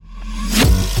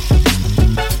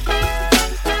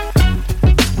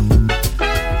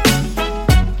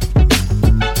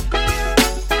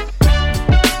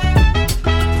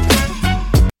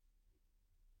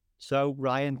So,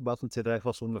 Ryan, welcome to the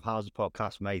Hustling with Houses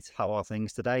podcast, mate. How are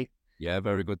things today? Yeah,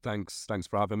 very good. Thanks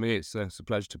for having me. It's a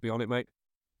pleasure to be on it, mate.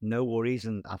 No worries,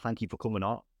 and I thank you for coming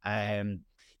on.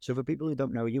 So, for people who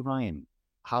don't know you, Ryan,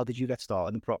 how did you get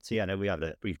started in property? I know we had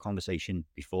a brief conversation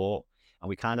before, and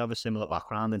we kind of have a similar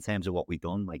background in terms of what we've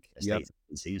done, like Yep. estate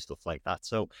agency and stuff like that.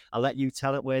 So, I'll let you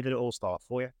tell it. Where did it all start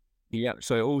for you? Yeah.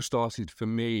 So it all started for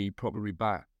me probably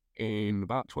back in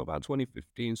about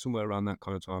 2015, somewhere around that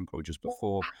kind of time, probably just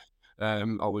before.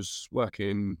 I was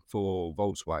working for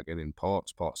Volkswagen in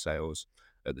parts sales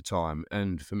at the time.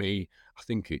 And for me, I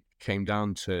think it came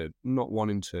down to not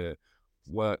wanting to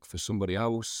work for somebody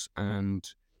else. And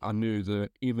I knew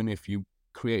that even if you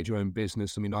create your own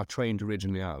business, I mean, I trained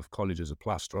originally out of college as a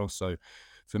plasterer. So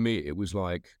for me, it was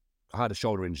like I had a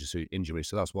shoulder injury,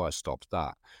 so that's why I stopped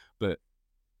that. But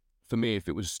for me, if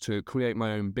it was to create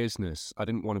my own business, I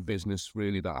didn't want a business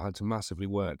really that I had to massively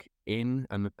work in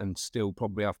and still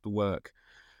probably have to work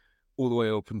all the way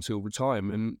up until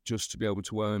retirement just to be able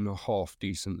to earn a half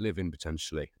decent living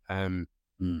potentially. Mm.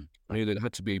 I knew there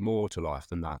had to be more to life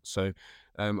than that. So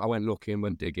I went looking,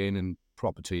 went digging, and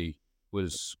property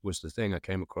was the thing. I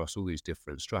came across all these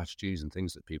different strategies and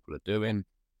things that people are doing.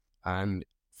 And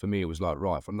for me, it was like,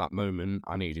 right, from that moment,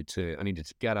 I needed to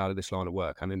get out of this line of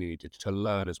work and I needed to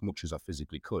learn as much as I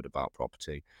physically could about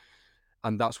property.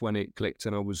 And that's when it clicked.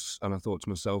 And I thought to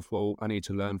myself, well, I need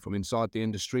to learn from inside the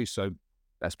industry. So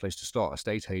best place to start, a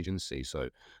state agency. So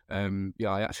yeah,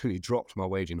 I actually dropped my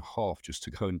wage in half just to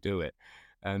go and do it.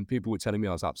 And people were telling me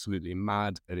I was absolutely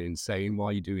mad and insane. Why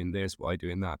are you doing this? Why are you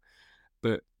doing that?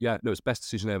 But yeah, no, it's the best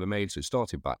decision I ever made. So it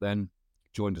started back then,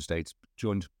 joined, I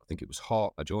think it was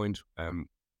Hart I joined.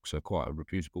 So quite a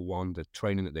reputable one. The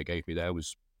training that they gave me there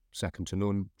was second to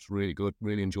none. It was really good,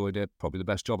 really enjoyed it. Probably the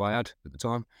best job I had at the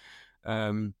time.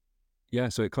 Yeah,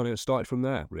 so it kind of started from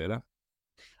there, really.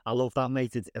 I love that,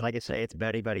 mate. Like I say, it's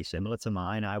very, very similar to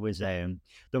mine. I was,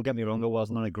 don't get me wrong, I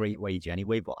wasn't on a great wage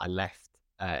anyway, but I left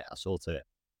a sort of,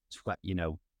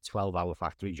 12-hour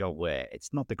factory job where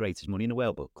it's not the greatest money in the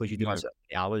world, but because you do No, so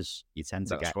many hours, you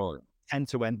that's right. tend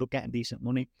to end up getting decent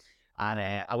money.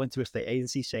 And I went to a state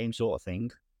agency, same sort of thing.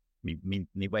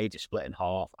 Me wage is split in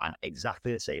half, and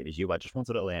exactly the same as you. I just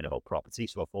wanted to learn about property,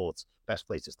 so I thought best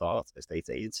place to start, estate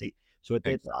agency. So I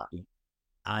did that. Exactly.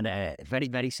 And very,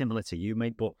 very similar to you,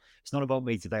 mate. But it's not about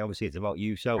me today. Obviously, it's about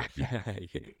you. So,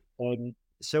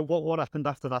 what happened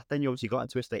after that? Then you obviously got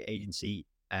into a state agency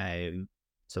to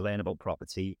learn about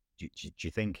property. Do you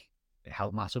think it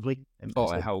helped massively?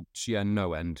 Oh, it helped. Yeah,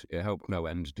 no end. It helped no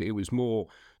end. It was more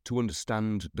to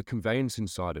understand the conveyancing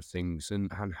side of things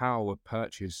and how a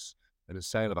purchase and a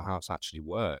sale of a house actually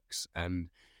works. And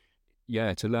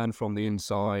yeah, to learn from the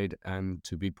inside and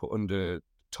to be put under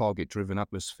target-driven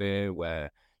atmosphere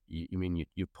where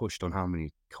you're pushed on how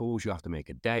many calls you have to make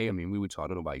a day. I mean, I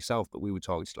don't know about yourself, but we were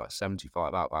targeted like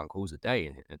 75 outbound calls a day,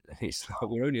 and it's like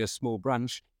we're only a small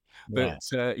branch. But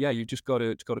Yeah, yeah, you've just got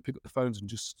to pick up the phones and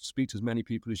just speak to as many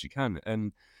people as you can,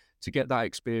 and to get that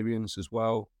experience as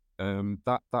well.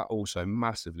 That also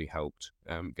massively helped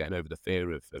getting over the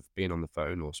fear of being on the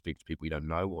phone or speak to people you don't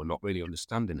know or not really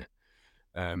understanding it.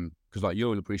 Because like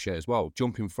you'll appreciate as well,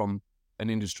 jumping from an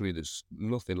industry that's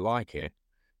nothing like it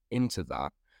into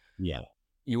that, yeah,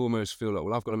 you almost feel like,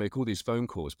 well, I've got to make all these phone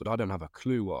calls, but I don't have a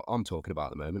clue what I'm talking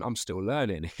about at the moment. I'm still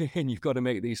learning, and you've got to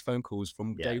make these phone calls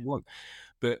from yeah. day one.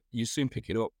 But you soon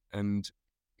pick it up, and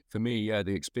for me, yeah,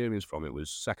 the experience from it was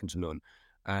second to none.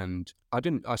 And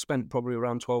I spent probably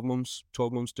around 12 months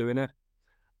doing it.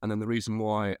 And then the reason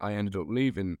why I ended up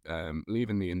leaving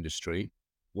the industry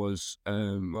was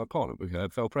my partner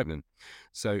fell pregnant.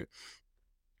 So,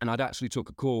 and I'd actually took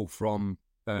a call from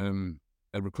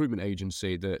a recruitment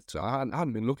agency that I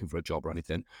hadn't been looking for a job or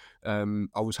anything.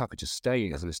 I was happy to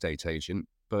stay as an estate agent,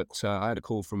 but I had a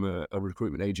call from a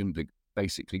recruitment agent that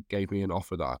basically gave me an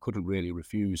offer that I couldn't really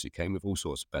refuse. It came with all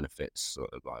sorts of benefits,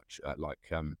 sort of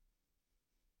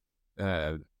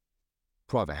uh,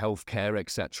 private healthcare,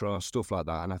 etc., stuff like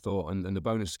that. And I thought, and the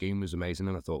bonus scheme was amazing.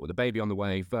 And I thought, with a baby on the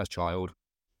way, first child,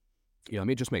 I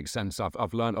mean, it just makes sense.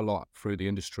 I've learned a lot through the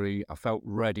industry. I felt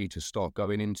ready to start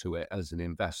going into it as an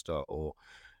investor, or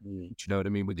Mm. do you know what I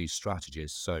mean, with these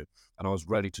strategies. So, and I was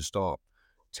ready to start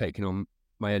taking on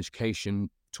my education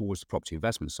towards the property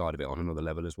investment side of it on another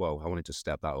level as well. I wanted to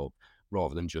step that up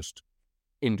rather than just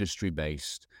industry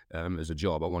based as a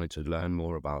job. I wanted to learn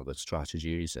more about the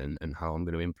strategies and how I'm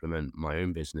going to implement my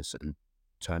own business and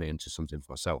turn it into something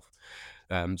for myself.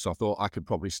 So I thought I could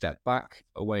probably step back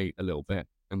away a little bit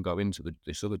and go into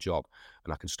this other job,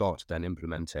 and I can start to then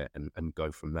implement it and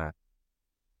go from there.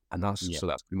 And that's Yeah. so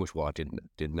that's pretty much what I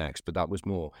did next. But that was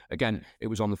more, again, it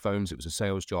was on the phones. It was a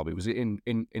sales job. It was in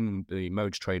the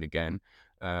motor trade again,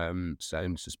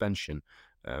 selling suspension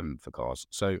for cars.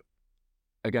 So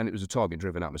again, it was a target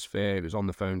driven atmosphere. It was on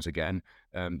the phones again.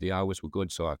 The hours were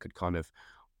good, so I could kind of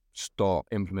start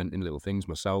implementing little things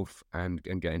myself and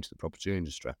get into the property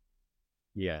industry.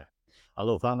 Yeah. I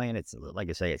love that, man. It's like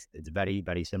I say, it's very,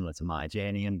 very similar to my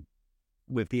journey. And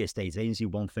with the estate agency,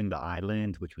 one thing that I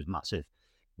learned, which was massive,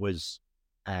 was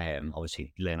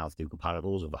obviously learn how to do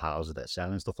comparables of the houses that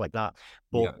sell and stuff like that.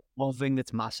 But Yeah. one thing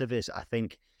that's massive is I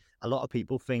think a lot of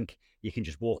people think you can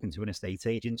just walk into an estate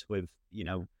agent with,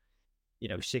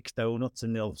 six donuts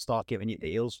and they'll start giving you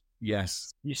deals.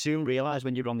 Yes, You soon realize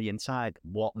when you're on the inside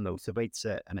what motivates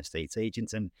an estate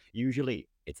agent. And usually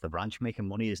it's the branch making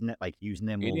money, isn't it? Like using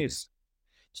their it mortgage, is.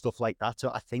 stuff like that.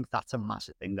 So I think that's a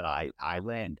massive thing that I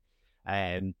learned.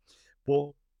 Um,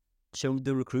 but so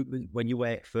the recruitment when you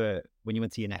went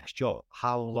to your next job,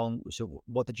 how long? So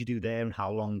what did you do there, and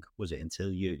how long was it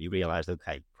until you realized,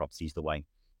 okay, property's the way?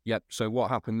 Yep. So what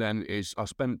happened then is I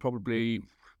spent probably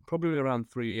around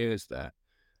 3 years there.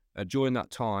 During that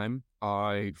time,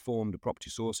 I formed a property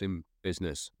sourcing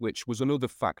business, which was another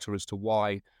factor as to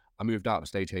why I moved out of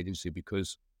state agency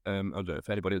because I don't know if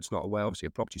anybody that's not aware, obviously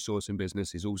a property sourcing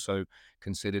business is also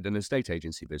considered an estate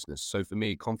agency business. So for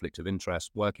me, conflict of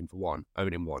interest, working for one,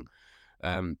 owning one,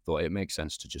 thought it makes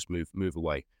sense to just move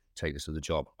away, take this as a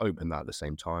job, open that at the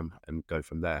same time and go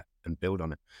from there and build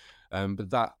on it. But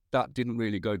that didn't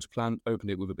really go to plan. Opened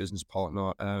it with a business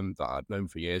partner that I'd known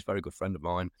for years, very good friend of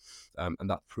mine, and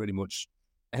that pretty much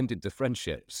ended the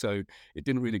friendship. So it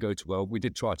didn't really go too well. We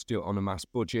did try to do it on a mass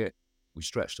budget. We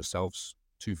stretched ourselves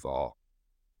too far,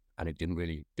 and it didn't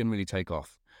really take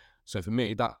off. So for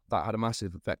me, that had a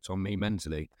massive effect on me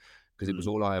mentally because it was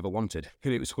Mm, all I ever wanted.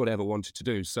 It was what I ever wanted to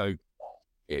do. So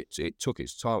it took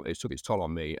its toll. It took its toll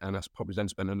on me, and I probably then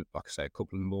spent, like I say, a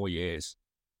couple of more years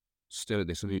still at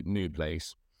this new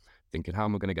place, thinking, how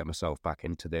am I going to get myself back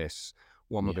into this?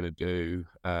 What am I yeah, going to do?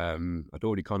 I'd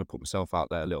already kind of put myself out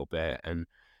there a little bit, and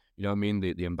you know what I mean,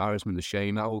 the embarrassment, the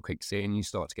shame, that all kicks in. You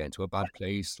start to get into a bad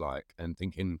place, like, and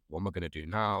thinking, what am I going to do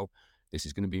now? This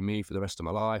is going to be me for the rest of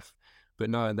my life. But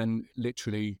no, and then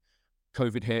literally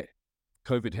COVID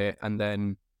hit, and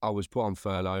then I was put on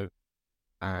furlough,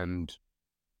 and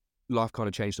life kind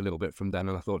of changed a little bit from then.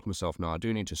 And I thought to myself, no, I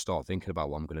do need to start thinking about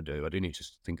what I'm going to do. I do need to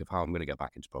think of how I'm going to get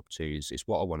back into properties. It's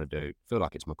what I want to do. I feel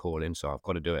like it's my calling, so I've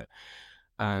got to do it.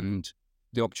 And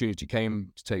the opportunity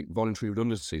came to take voluntary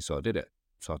redundancy, so I did it.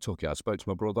 So I took it. I spoke to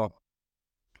my brother,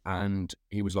 and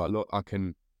he was like, look, I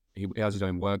can. He has his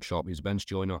own workshop. He's a bench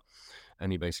joiner,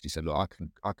 and he basically said, look,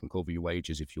 I can cover your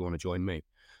wages if you want to join me.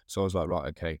 So I was like, right,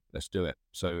 okay, let's do it.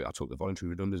 So I took the voluntary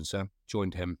redundancy,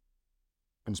 joined him,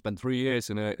 and spent 3 years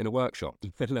in a workshop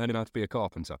learning how to be a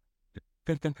carpenter.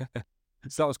 So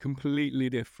that was completely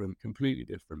different.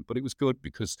 But it was good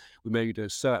because we made a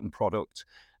certain product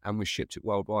and we shipped it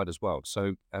worldwide as well.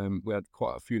 So we had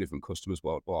quite a few different customers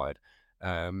worldwide,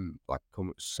 like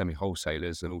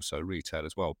semi-wholesalers and also retail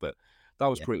as well. But that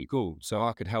was yeah, pretty cool. So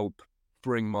I could help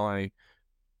bring my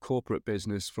corporate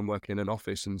business from working in an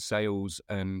office and sales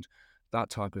and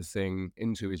that type of thing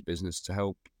into his business to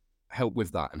help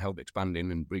with that and help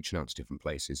expanding and reaching out to different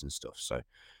places and stuff. So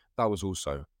that was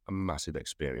also a massive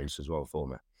experience as well for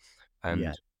me. yeah,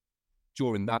 And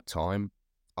during that time,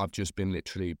 I've just been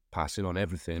literally passing on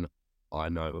everything I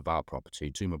know about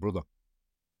property to my brother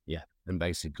yeah, and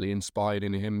basically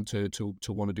inspiring him to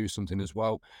want to do something as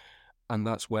well. And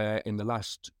that's where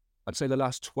I'd say the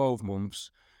last 12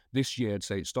 months, this year, I'd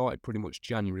say it started pretty much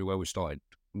January where we started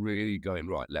really going,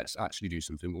 right, let's actually do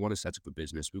something. We want to set up a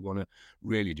business. We want to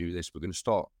really do this. We're going to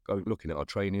start looking at our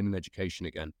training and education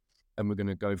again, and we're going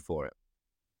to go for it.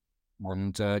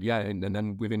 And yeah, and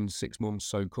then within 6 months,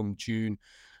 so come June,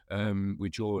 we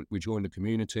joined a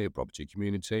community, a property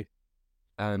community,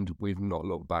 and we've not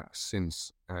looked back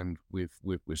since. And we're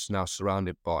now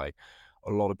surrounded by a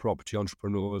lot of property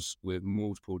entrepreneurs with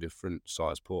multiple different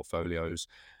size portfolios,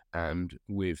 and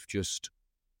we've just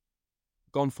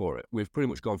gone for it. We've pretty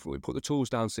much gone for it. We put the tools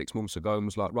down 6 months ago and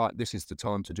was like, right, this is the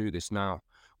time to do this now.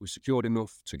 We secured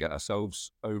enough to get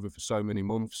ourselves over for so many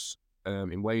months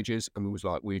in wages, and we was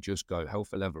like, we just go hell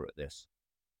for leather at this.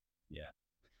 yeah.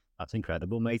 That's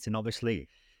incredible, mate. And obviously,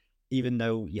 even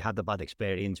though you had the bad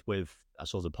experience with a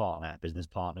sort of partner, business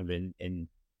partner in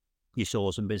your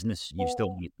sourcing business, you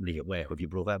still need to work with your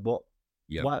brother. But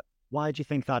Yeah. why do you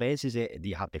think that is? Is it do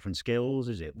you have different skills?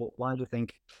 Is it why do you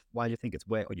think it's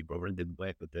work with your brother and didn't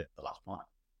work with the last one?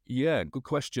 Yeah, good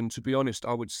question. To be honest,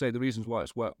 I would say the reasons why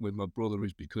it's worked with my brother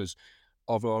is because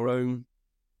of our own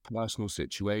personal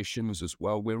situations as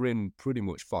well. We're in pretty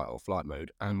much fight or flight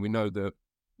mode, and we know that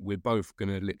we're both going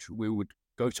to we would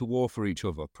go to war for each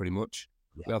other pretty much.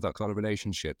 Yeah. We have that kind of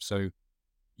relationship. So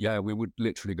yeah, we would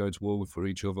literally go to war for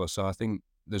each other. So I think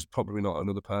there's probably not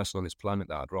another person on this planet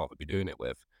that I'd rather be doing it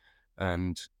with.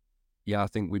 And yeah, I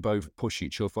think we both push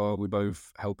each other, we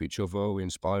both help each other, we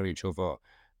inspire each other,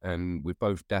 and we've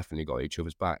both definitely got each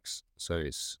other's backs. So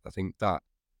I think that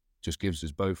just gives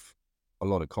us both a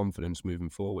lot of confidence moving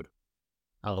forward.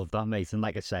 I love that, mate. And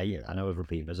like I say, I know I've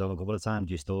repeated myself a couple of times.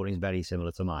 Your story is very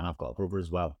similar to mine. I've got a brother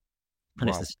as well. And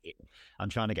it's the Wow. same. I'm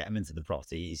trying to get him into the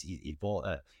property. He's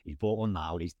bought one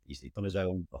now. He's done his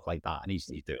own stuff like that, and he's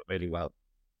doing really well.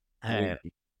 Brilliant.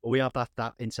 We have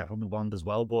that inseparable bond as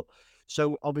well. But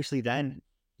so obviously then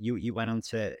you went on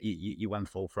to you went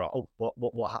full throttle.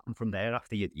 What happened from there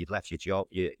after you'd left your job?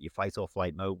 You fight or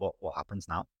flight mode. What happens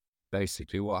now?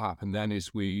 Basically, what happened then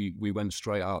is we went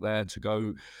straight out there to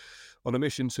go on a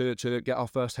mission to get our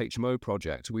first HMO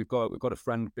project. We've got a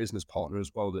friend, business partner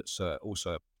as well that's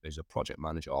also is a project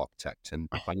manager, architect, and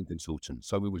planning consultant.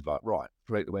 So we was like, right,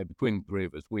 straight away between the three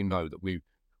of us, we know that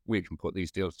we can put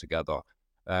these deals together,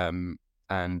 and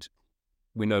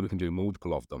we know we can do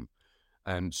multiple of them.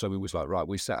 And so we was like, right,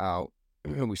 we set out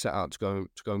to go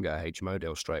and get a HMO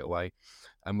deal straight away,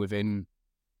 and within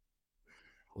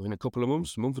a couple of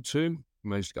months, a month or two, we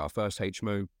managed to get our first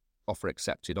HMO offer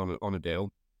accepted on a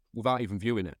deal without even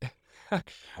viewing it.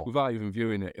 Without even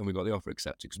viewing it, and we got the offer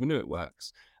accepted because we knew it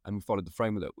works, and we followed the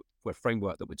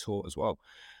framework that we're taught as well.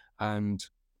 And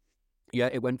yeah,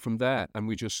 it went from there, and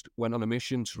we just went on a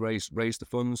mission to raise the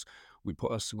funds.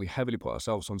 We heavily put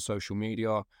ourselves on social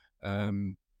media,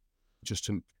 just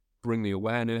to bring the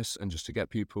awareness and just to get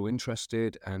people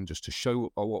interested and just to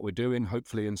show what we're doing,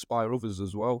 hopefully inspire others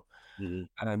as well, Mhm.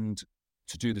 and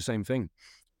to do the same thing.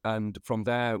 And from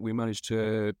there, we managed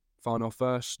to find our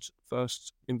first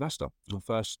investor, our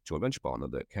first joint venture partner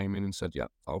that came in and said, "Yeah,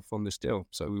 I'll fund this deal."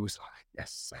 So we was like,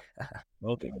 "Yes."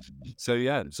 Okay. So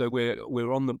yeah, so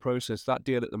we're on the process. That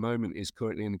deal at the moment is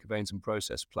currently in the conveyancing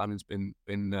process. Planning's been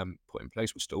put in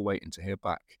place. We're still waiting to hear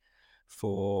back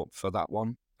for that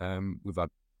one. We've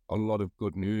had a lot of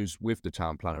good news with the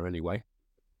town planner anyway,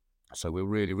 so we're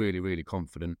really, really, really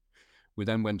confident. We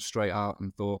then went straight out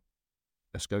and thought,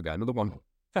 let's go get another one.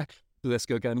 Let's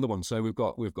go get another one. So we've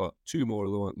got two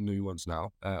more new ones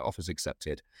now, offers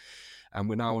accepted, and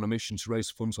we're now on a mission to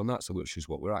raise funds on that. So which is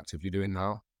what we're actively doing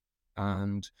now,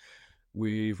 and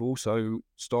we've also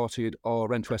started our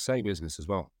rent to SA business as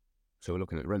well. So we're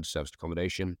looking at rent to serviced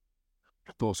accommodation,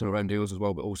 sourcing our own deals as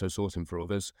well, but also sourcing for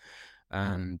others,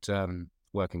 and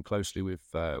working closely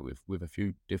with a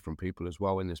few different people as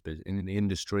well in the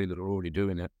industry that are already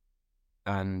doing it.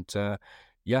 And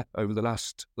yeah, over the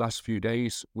last few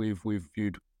days, we've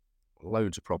viewed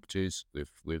loads of properties.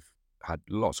 We've had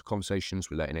lots of conversations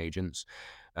with letting agents,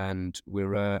 and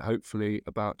we're hopefully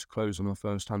about to close on our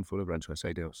first handful of rent to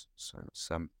SA deals. So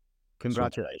so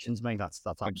Congratulations, mate. That's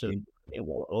thank you. absolutely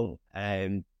well.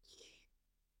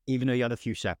 Even though you had a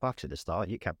few setbacks at the start,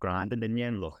 you kept grinding, didn't you?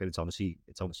 And look, it's obviously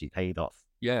paid off.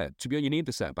 Yeah, to be honest, you need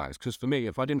the setbacks because for me,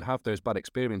 if I didn't have those bad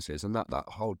experiences and that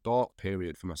whole dark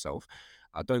period for myself,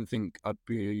 I don't think I'd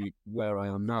be where I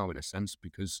am now in a sense,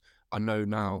 because I know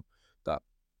now that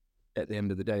at the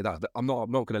end of the day that I'm not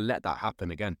going to let that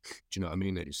happen again. Do you know what I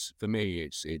mean? It's for me,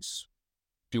 it's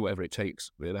do whatever it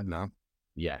takes really now.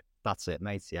 Yeah, that's it,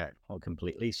 mate. Yeah, oh,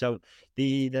 completely. So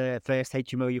the first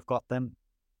HMO you've got then,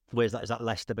 where's that? Is that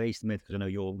Leicester based? Because I know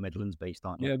you're Midlands based,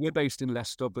 aren't you? Yeah, we're based in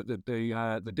Leicester, but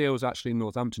the deal's actually in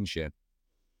Northamptonshire,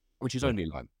 which is Yeah. only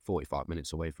like 45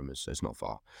 minutes away from us, so it's not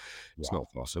far. It's Wow.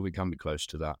 not far, so we can be close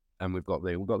to that. And we've got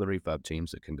the refurb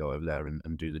teams that can go over there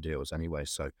and do the deals anyway.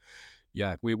 So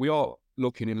yeah, we are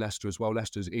looking in Leicester as well.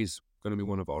 Leicester is going to be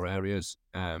one of our areas.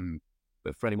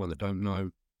 But for anyone that don't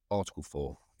know, Article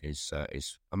 4 is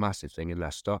a massive thing in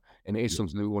Leicester, and it is Yeah.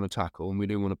 something that we want to tackle, and we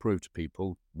do want to prove to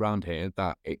people around here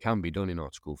that it can be done in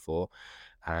Article 4,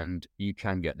 and you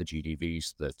can get the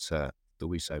GDVs that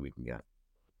we say we can get.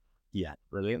 Yeah,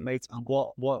 brilliant, mate. And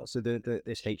so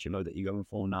this HMO that you're going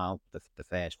for now, the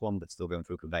first one that's still going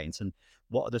through conveyancing,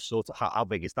 what are the sort of how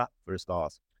big is that for a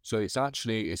start? So it's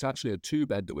actually a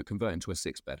 2-bed that we're converting to a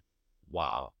 6-bed.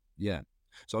 Wow. Yeah.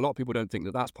 So a lot of people don't think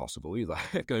that that's possible either,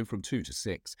 going from 2 to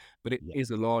 6. But it Yeah.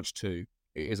 is a large 2.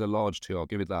 It is a large 2. I'll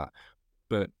give it that.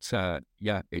 But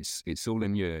yeah, it's all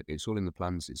in the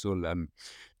plans. It's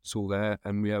all there,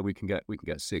 and yeah, we can get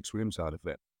 6 rooms out of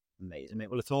it. Amazing, mate.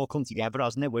 Well, it's all come together,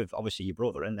 hasn't it? With obviously your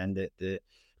brother and then the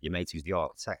your mate who's the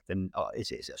architect. And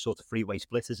is it a sort of freeway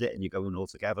split? Is it? And you're going all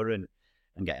together and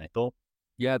getting it done?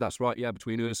 Yeah, that's right. Yeah,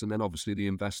 between us and then obviously the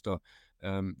investor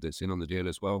that's in on the deal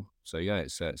as well. So yeah,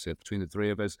 it's between the three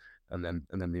of us and then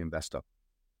the investor.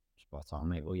 Spot on,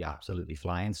 mate. Well, yeah, absolutely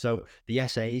flying. So the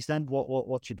SAs then,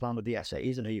 what's your plan with the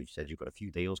SAs? I know you said you've got a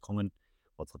few deals coming.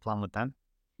 What's the plan with them?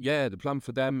 Yeah, the plan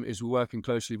for them is we're working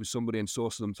closely with somebody and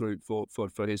sourcing them through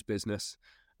for his business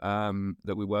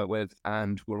that we work with,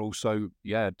 and we're also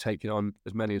taking on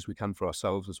as many as we can for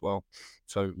ourselves as well.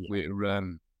 So Yeah.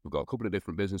 we've got a couple of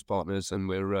different business partners, and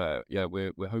we're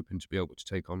hoping to be able to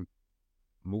take on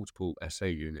multiple SA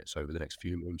units over the next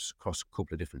few months across a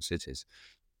couple of different cities.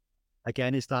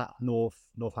 Again, is that North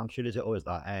Hampshire, is it, or is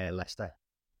that Leicester?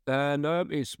 No,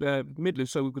 it's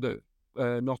Midlands. So we've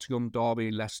got Nottingham,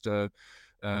 Derby, Leicester,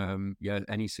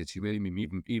 any city really. I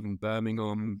mean, even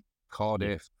Birmingham, Yeah.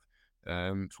 Cardiff.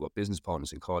 We've got business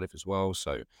partners in Cardiff as well.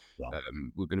 So Yeah.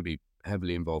 we're going to be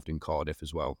heavily involved in Cardiff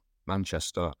as well.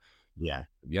 Manchester, Yeah.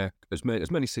 yeah, as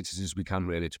many cities as we can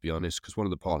really, to be honest. Because one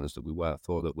of the partners that we work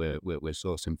for that we're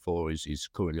sourcing for is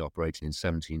currently operating in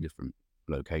 17 different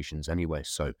locations anyway.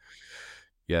 So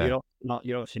yeah, You're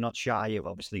obviously not shy of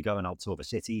obviously going out to other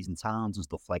cities and towns and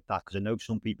stuff like that. Because I know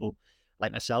some people,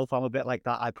 like myself, I'm a bit like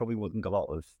that. I probably wouldn't go out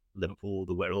of Liverpool,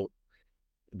 the Wirral,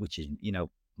 which is, no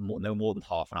more than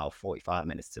half an hour, 45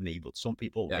 minutes to me. But some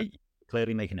people yeah,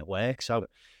 clearly making it work. So yeah.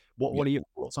 what are your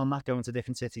thoughts on that, going to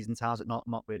different cities and towns that not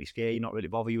really scare you, not really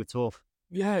bother you at all?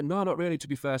 Yeah, no, not really, to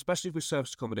be fair, especially with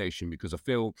service accommodation, because I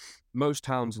feel most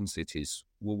towns and cities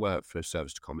will work for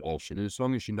service accommodation. And as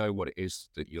long as you know what it is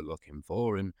that you're looking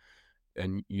for and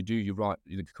you do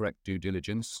the correct due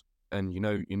diligence and you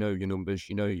know your numbers,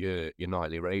 you know your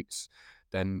nightly rates,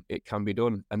 then it can be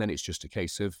done. And then it's just a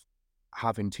case of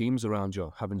having teams around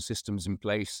you, having systems in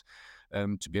place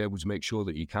to be able to make sure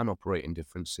that you can operate in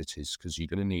different cities because you're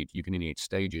gonna need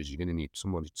stages, you're gonna need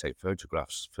someone to take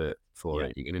photographs for Yeah.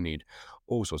 it, you're gonna need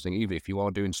all sorts of things. Even if you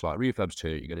are doing slight refurbs to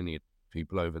it, you're gonna need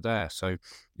people over there. So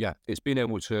yeah, it's being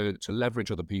able to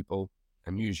leverage other people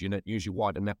and use your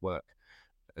wider network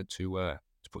to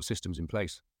put systems in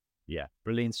place. Yeah.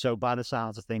 Brilliant. So by the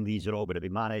sounds of things, these are all going to be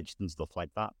managed and stuff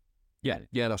like that. Yeah,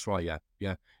 yeah, that's right. Yeah,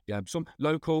 yeah, yeah. Some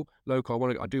local. I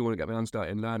do want to get my hands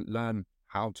dirty and learn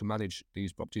how to manage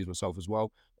these properties myself as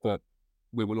well. But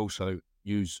we will also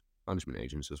use management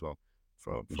agents as well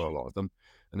for a lot of them,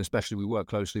 and especially we work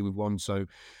closely with one, so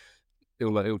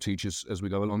it'll teach us as we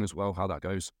go along as well how that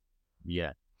goes.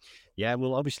 Yeah. Yeah,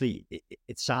 well, obviously,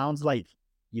 it sounds like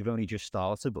you've only just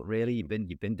started, but really, you've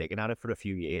been digging at it for a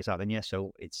few years, haven't you?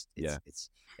 So Yeah,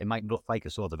 it might look like a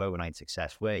sort of overnight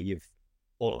success where you've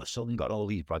all of a sudden got all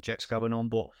these projects going on,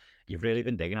 but you've really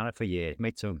been digging at it for years,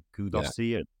 mate. So yeah. kudos to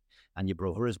you and your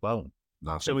brother as well.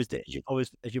 No, So thank you.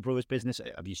 is your brother's business?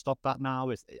 Have you stopped that now?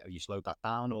 Have you slowed that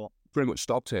down, or? Pretty much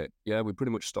stopped it. Yeah, we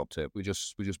pretty much stopped it. We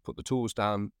just put the tools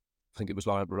down. I think it was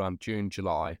like around June,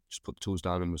 July. Just put the tools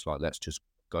down and was like, let's just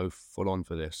go full on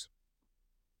for this.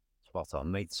 Spot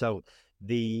on, mate. So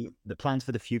the plans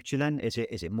for the future then, is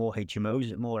it more HMOs,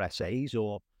 is it more SAs,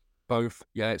 or? Both.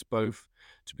 Yeah, it's both.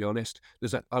 To be honest,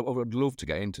 I would love to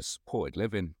get into supported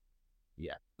living.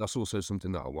 Yeah. That's also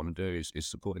something that I want to do is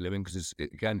supported living because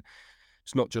again,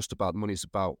 it's not just about the money. It's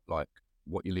about like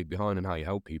what you leave behind and how you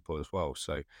help people as well.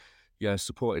 So yeah,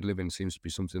 supported living seems to be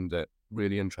something that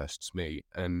really interests me.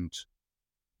 And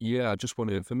yeah, I just want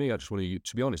to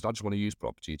be honest, I just want to use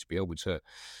property to be able to,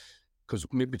 because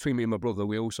between me and my brother,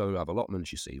 we also have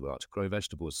allotments, you see, we like to grow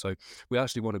vegetables. So we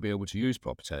actually want to be able to use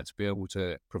property to be able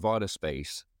to provide a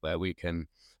space where we can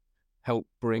help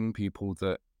bring people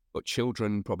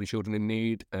children, probably children in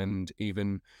need, and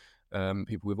even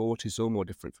people with autism or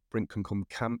different, can come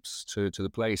camps to the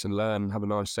place and learn, have a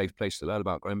nice, safe place to learn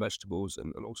about growing vegetables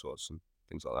and all sorts and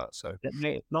things like that. So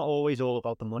Mate, it's not always all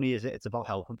about the money, is it? It's about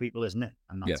helping people, isn't it?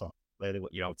 And yeah, that's really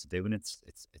what you're out to do, and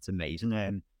it's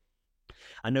amazing.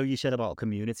 I know you said about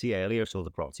community earlier, so the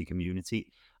property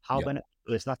community. How yeah.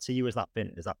 beneficial is that to you? Has that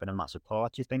been a massive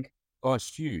part, do you think? Oh,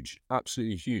 it's huge,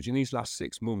 absolutely huge. In these last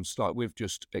 6 months, like we've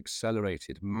just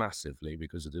accelerated massively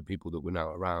because of the people that we're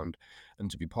now around, and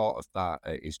to be part of that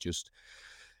is just,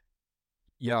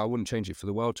 yeah, I wouldn't change it for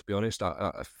the world. To be honest,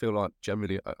 I feel like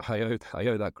generally I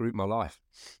owe that group my life,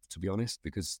 to be honest,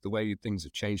 because the way things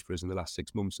have changed for us in the last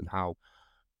 6 months and how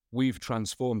we've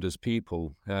transformed as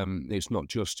people. It's not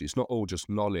all just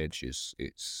knowledge.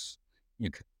 It's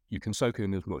you can soak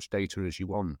in as much data as you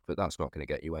want, but that's not going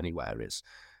to get you anywhere. It's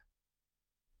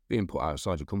being put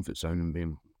outside your comfort zone and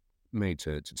being made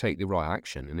to take the right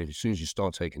action. And as soon as you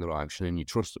start taking the right action and you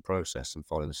trust the process and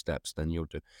follow the steps, then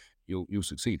you'll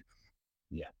succeed.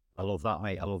 Yeah. I love that,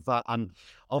 mate. I love that. And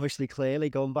obviously, clearly,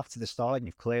 going back to the start,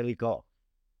 you've clearly got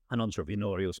an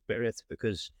entrepreneurial spirit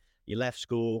because you left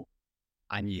school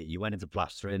and you went into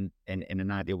plastering in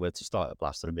an ideal way to start a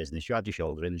plastering business. You had your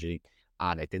shoulder injury,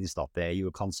 and it didn't stop there. You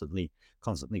were constantly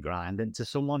grinding. To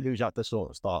someone who's at the sort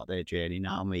of start of their journey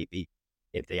now, maybe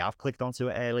if they have clicked onto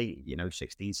it early,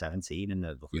 16, 17, and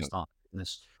they're looking to Yeah. start a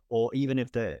business, or even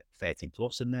if they're 13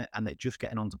 plus and they're just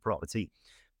getting onto property,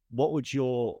 what would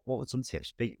some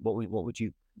tips be? Would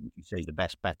you say is the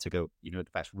best bet to go, the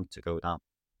best route to go down?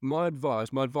 My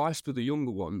advice for the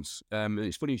younger ones, and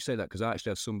it's funny you say that because I actually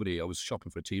had somebody, I was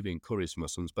shopping for a TV in Curry's for my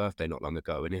son's birthday not long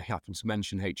ago, and he happened to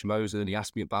mention HMOs, and he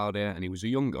asked me about it, and he was a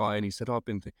young guy, and he said,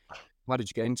 why did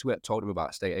you get into it? I told him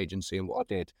about estate agency and what I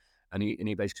did. And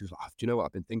he basically was like, do you know what,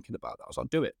 I've been thinking about that. I was like,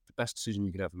 do it. The best decision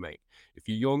you could ever make. If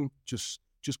you're young, just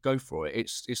go for it.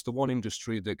 It's the one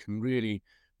industry that can really,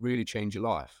 really change your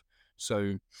life.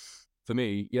 So for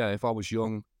me, yeah, if I was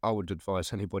young, I would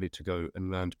advise anybody to go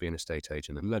and learn to be an estate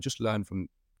agent and just learn from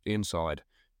the inside.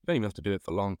 You don't even have to do it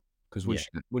for long, because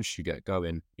Yeah, once you get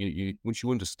going, once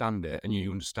you understand it and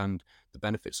you understand the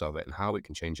benefits of it and how it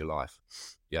can change your life,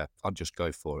 yeah, I'd just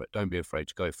go for it. Don't be afraid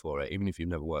to go for it, even if you've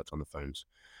never worked on the phones.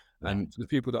 yeah, And for the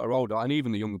people that are older, and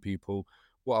even the younger people,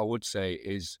 what I would say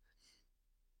is,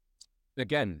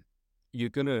 again, you're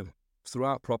gonna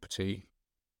throughout property,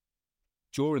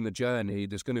 during the journey,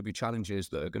 there's going to be challenges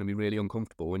that are going to be really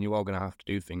uncomfortable, and you are going to have to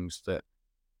do things that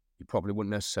you probably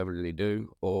wouldn't necessarily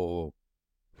do, or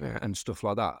and stuff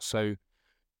like that. So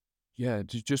yeah,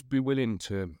 to just be willing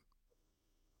to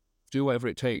do whatever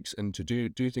it takes and to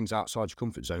do things outside your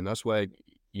comfort zone. That's where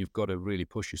you've got to really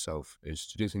push yourself, is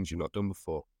to do things you've not done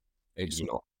before. It's yeah.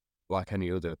 not like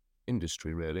any other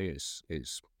industry, really.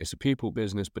 It's a people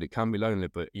business, but it can be lonely.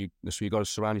 But so you got to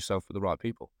surround yourself with the right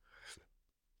people.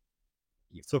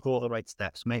 You took all the right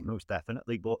steps, mate, most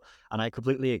definitely. And I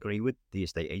completely agree with the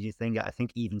estate agent thing. I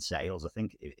think even sales, I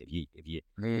think if you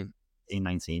Mm. in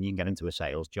 19, you can get into a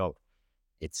sales job.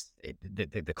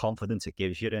 The confidence it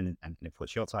gives you, and it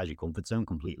puts you outside your comfort zone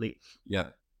completely.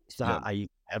 Yeah, So yeah, I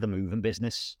had a moving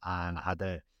business, and I had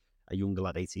a younger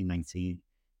lad, 18, 19,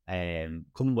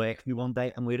 come work for me one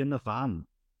day, and we're in the van,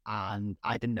 and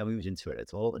I didn't know he was into it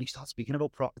at all. And he started speaking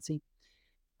about property.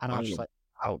 And I was just wow. like,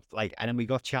 oh, like, and then we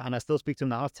got chatting. I still speak to him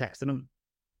now. I've texted him.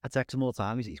 I text him all the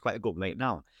time. He's quite a good mate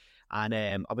now. And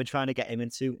I've been trying to get him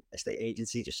into estate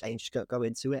agency, just saying, just go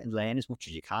into it and learn as much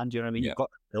as you can. Do you know what I mean? Yeah. You've got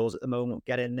bills at the moment.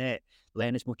 Get in there,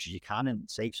 learn as much as you can, and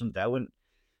save some dough and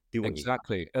do what you can.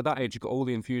 Exactly. At that age, you've got all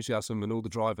the enthusiasm and all the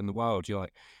drive in the world. You're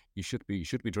like, you should be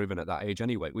driven at that age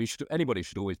anyway. Anybody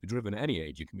should always be driven at any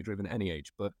age. You can be driven at any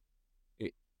age, but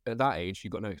it, at that age,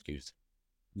 you've got no excuse.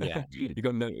 Yeah. You've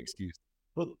got no excuse.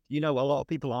 But, a lot of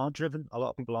people aren't driven. A lot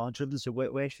of people aren't driven. So where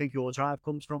do you think your drive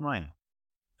comes from, Ryan?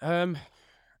 Um,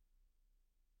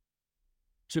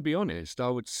 to be honest, I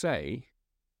would say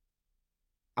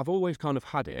I've always kind of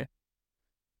had it,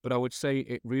 but I would say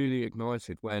it really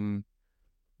ignited when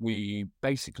we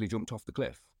basically jumped off the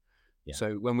cliff. Yeah.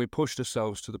 So when we pushed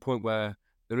ourselves to the point where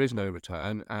there is no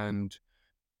return, and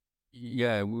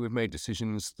yeah, we've made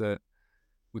decisions that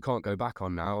we can't go back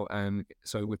on now, and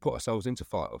so we put ourselves into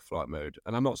fight or flight mode.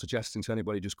 And I'm not suggesting to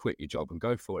anybody just quit your job and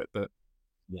go for it, but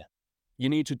Yeah. you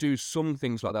need to do some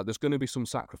things like that. There's going to be some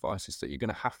sacrifices that you're going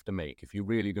to have to make if you're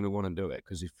really going to want to do it.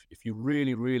 Because if you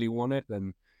really, really want it,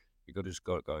 then you got to just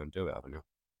go and do it, haven't you?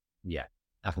 Yeah.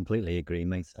 I completely agree,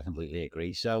 mate. I completely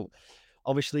agree. So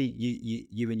obviously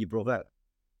you and your brother,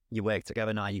 you work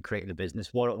together now, you created a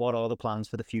business. What are the plans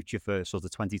for the future for sort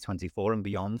of 2024 and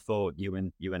beyond for you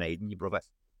and Aidan, your brother?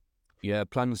 Yeah,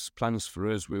 plans for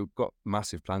us. We've got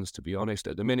massive plans, to be honest.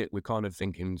 At the minute, we're kind of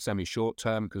thinking semi-short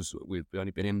term, because we've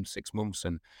only been in 6 months,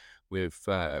 and we're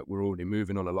already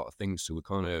moving on a lot of things. So we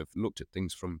kind of looked at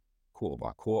things from quarter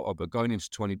by quarter. But going into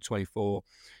 2024,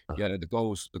 yeah, the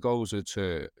goals are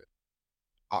to,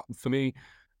 for me,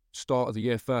 start of the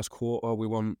year, first quarter, we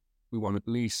want at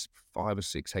least 5 or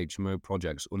 6 HMO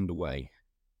projects underway.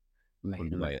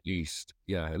 Mate. At least,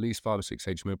 yeah, at least 5 or 6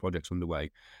 HMO projects underway,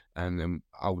 and then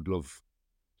I would love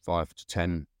 5 to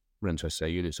 10 rent SA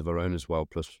units of our own as well,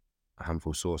 plus a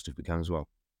handful sourced if we can as well.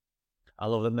 I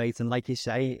love it, mate. And like you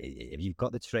say, if you've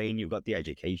got the train, you've got the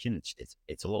education.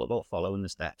 It's all about following the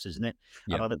steps, isn't it?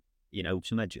 I've Yeah, had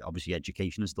some obviously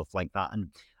education and stuff like that. And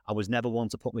I was never one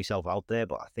to put myself out there,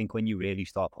 but I think when you really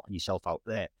start putting yourself out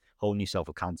there, holding yourself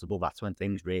accountable, that's when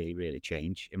things really, really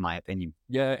change, in my opinion.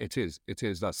 yeah, it is. It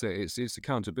is. That's it. It's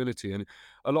accountability, and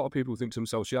a lot of people think to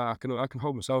themselves, "Yeah, I can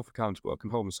hold myself accountable. I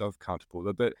can hold myself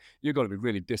accountable." But you've got to be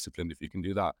really disciplined if you can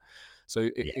do that. So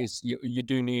it Yeah, is. You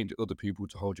do need other people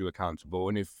to hold you accountable,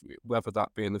 and if whether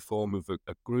that be in the form of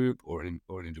a group or an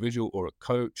individual or a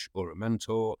coach or a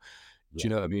mentor, do yeah, you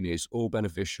know what I mean? It's all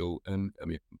beneficial, and I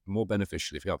mean more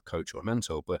beneficial if you have a coach or a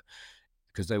mentor. But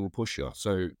because they will push you.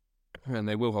 So, and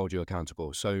they will hold you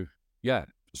accountable. So, yeah,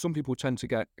 some people tend to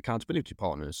get accountability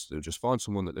partners. They'll just find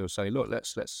someone that they'll say, look,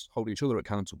 let's hold each other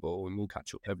accountable, and we'll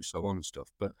catch up every so on and stuff.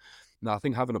 But no, I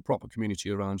think having a proper community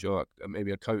around you,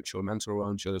 maybe a coach or a mentor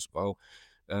around you as well,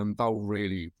 that'll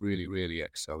really, really, really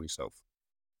excel yourself.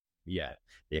 Yeah,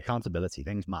 the accountability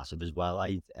thing's massive as well.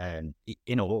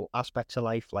 In all aspects of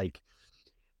life, like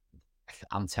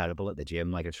I'm terrible at the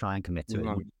gym. Like I try and commit to it, as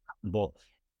much Right.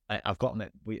 as I can,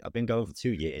 but I've been going for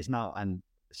 2 years now, and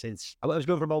since I was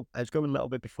going for about, I was going a little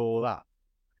bit before that.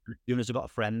 Jonas, I've got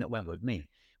a friend that went with me.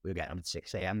 We were getting him at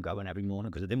 6 a.m. going every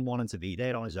morning because I didn't want him to be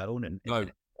there on his own, No.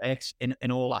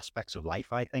 in all aspects of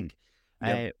life, I think.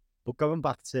 Yeah. But going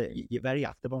back to, you're very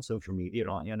active on social media,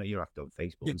 aren't you? I know you're active on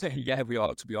Facebook and stuff. Yeah, we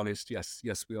are, to be honest. Yes,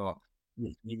 we are.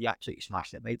 You absolutely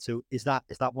smashed it, mate. So is that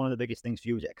one of the biggest things for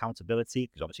you? Is it accountability?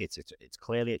 Because obviously it's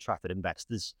clearly attracted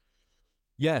investors.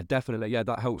 Yeah, definitely. Yeah,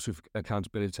 that helps with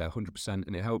accountability, 100%,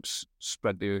 and it helps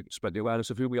spread the awareness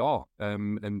of who we are.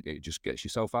 And it just gets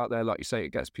yourself out there, like you say. It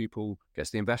gets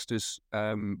the investors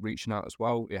reaching out as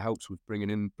well. It helps with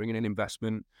bringing in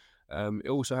investment. It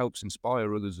also helps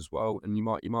inspire others as well. And you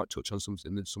might touch on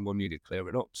something that someone needed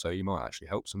clearing up, so you might actually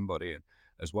help somebody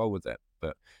as well with it.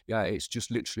 But yeah, it's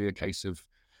just literally a case of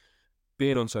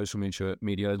being on social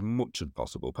media as much as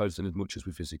possible, posting as much as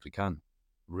we physically can.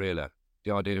 Really. The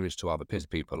idea is to either piss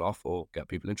people off or get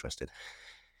people interested.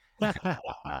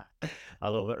 I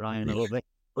love it, Ryan. I love it.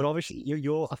 But obviously,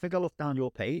 I think I looked down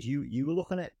your page. You were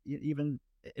looking at even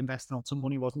investing on some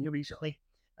money, wasn't you, recently?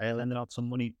 Lending out some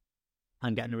money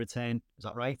and getting a return. Is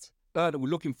that right? We're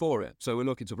looking for it, so we're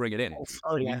looking to bring it in.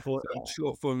 Oh yeah, Yeah, for, so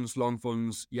short funds, long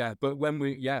funds, yeah. But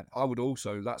I would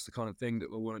also. That's the kind of thing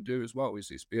that we want to do as well.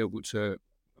 Is be able to,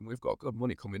 and we've got good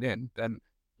money coming in. Then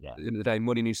yeah. at the end of the day,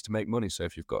 money needs to make money. So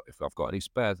if I've got any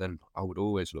spare, then I would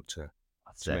always look to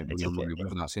That's make it. It's real money,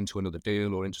 whether that's into another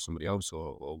deal or into somebody else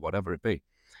or whatever it be.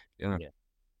 Yeah, yeah.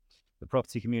 The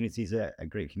property communities are a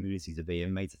great community to be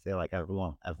in, made to feel like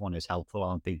everyone is helpful,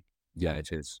 aren't they? yeah,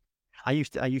 it is. I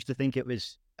used to think it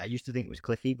was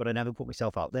clicky, but I never put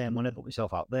myself out there. And when I put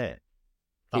myself out there,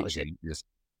 that It was it. changes.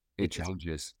 It It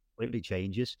changes. completely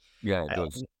changes. Yeah, it Uh,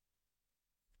 does.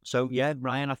 so yeah,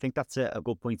 Ryan, I think that's a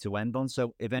good point to end on.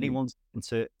 So if Mm. anyone's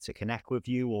to connect with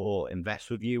you or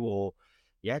invest with you, or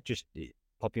yeah, just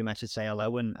pop your message, say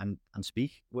hello, and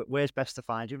speak. Where's best to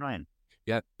find you, Ryan?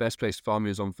 Yeah, best place to find me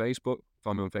is on Facebook.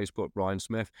 Find me on Facebook, Ryan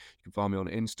Smith. You can find me on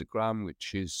Instagram,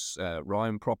 which is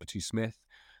Ryan Property Smith,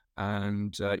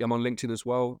 and I'm on LinkedIn as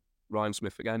well, Ryan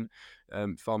Smith again.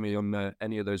 Find me on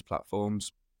any of those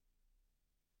platforms.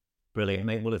 Brilliant,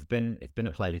 mate. Well, it's been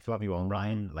a pleasure to have you on,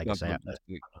 Ryan. Like I Yeah, say,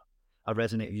 fantastic. I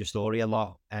resonate with your story a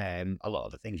lot. A lot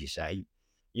of the things you say,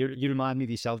 you remind me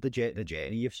of yourself, the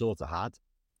journey you've sort of had,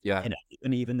 Yeah,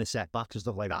 and even the setbacks and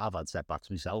stuff like that. I've had setbacks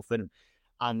myself, and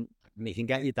it can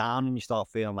get you down, and you start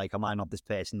feeling like, am I not this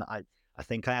person that I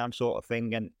think I am, sort of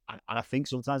thing. And I think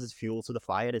sometimes it's fuel to the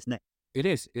fire, isn't it? it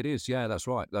is. It is. Yeah, that's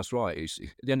right. That's right. At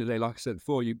the end of the day, like I said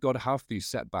before, you've got to have these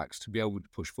setbacks to be able to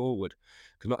push forward,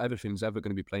 because not everything's ever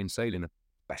going to be plain sailing,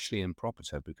 especially in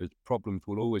property, because problems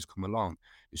will always come along.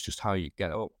 It's just how you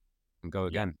get up and go Yeah,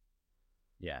 again.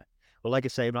 yeah. Well, like I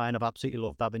say, Ryan, I've absolutely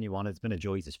loved having you on. It's been a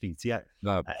joy to speak to you.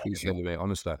 No, Uh, appreciate it, mate.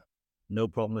 Honestly. no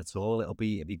problem at all. It'd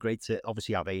be great to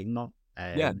obviously have Aiden on.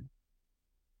 Yeah,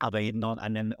 Have Aiden on,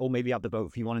 and then or maybe have the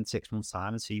both of you on in 6 months'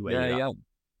 time and see where yeah, you're at. yeah.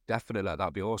 Definitely.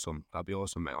 That'd be awesome. That'd be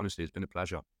awesome, mate. Honestly, it's been a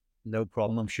pleasure. No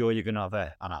problem. I'm sure you're going to have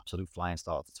an absolute flying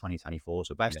start to 2024.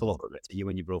 So best Yeah. of luck to you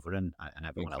and your brother and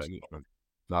everyone Thanks else. very much, man.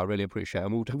 No, I really appreciate it.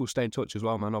 And we'll stay in touch as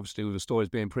well, man. Obviously, with the stories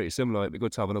being pretty similar, it'd be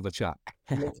good to have another chat.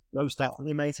 Most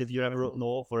definitely, mate. If you're ever up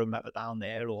north or I'm ever down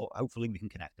there, or hopefully we can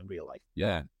connect in real life.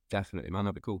 Yeah, definitely, man.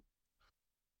 That'd be cool.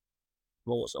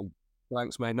 Awesome.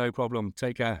 Thanks, mate. No problem.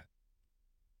 Take care.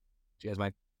 Cheers,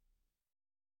 mate.